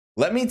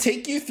Let me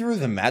take you through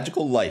the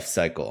magical life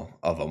cycle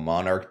of a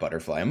monarch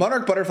butterfly. A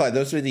monarch butterfly,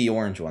 those are the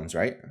orange ones,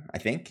 right? I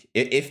think.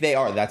 If they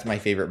are, that's my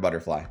favorite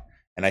butterfly.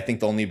 And I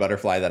think the only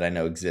butterfly that I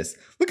know exists.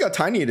 Look how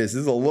tiny it is.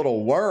 This is a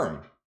little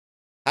worm.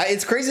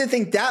 It's crazy to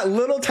think that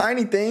little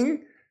tiny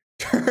thing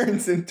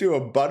turns into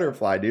a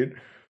butterfly, dude.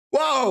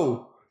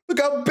 Whoa! Look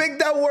how big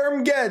that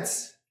worm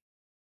gets.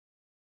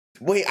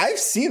 Wait, I've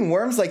seen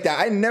worms like that.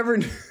 I never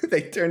knew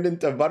they turned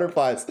into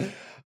butterflies.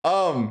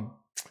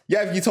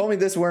 Yeah, if you told me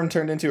this worm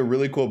turned into a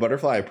really cool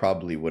butterfly, I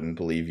probably wouldn't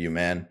believe you,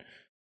 man.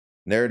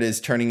 There it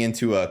is, turning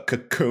into a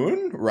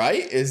cocoon,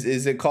 right?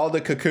 Is it called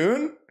a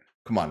cocoon?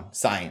 Come on,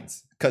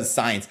 science. Because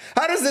science.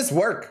 How does this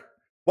work?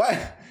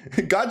 What?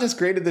 God just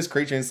created this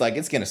creature, and it's like,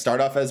 it's going to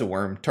start off as a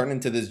worm, turn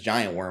into this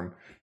giant worm,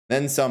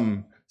 then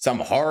some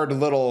hard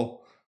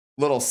little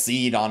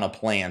seed on a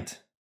plant,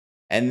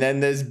 and then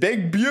this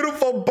big,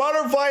 beautiful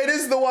butterfly. It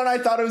is the one I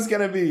thought it was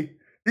going to be.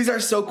 These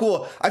are so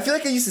cool. I feel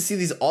like I used to see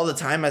these all the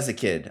time as a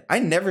kid. I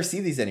never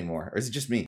see these anymore. Or is it just me?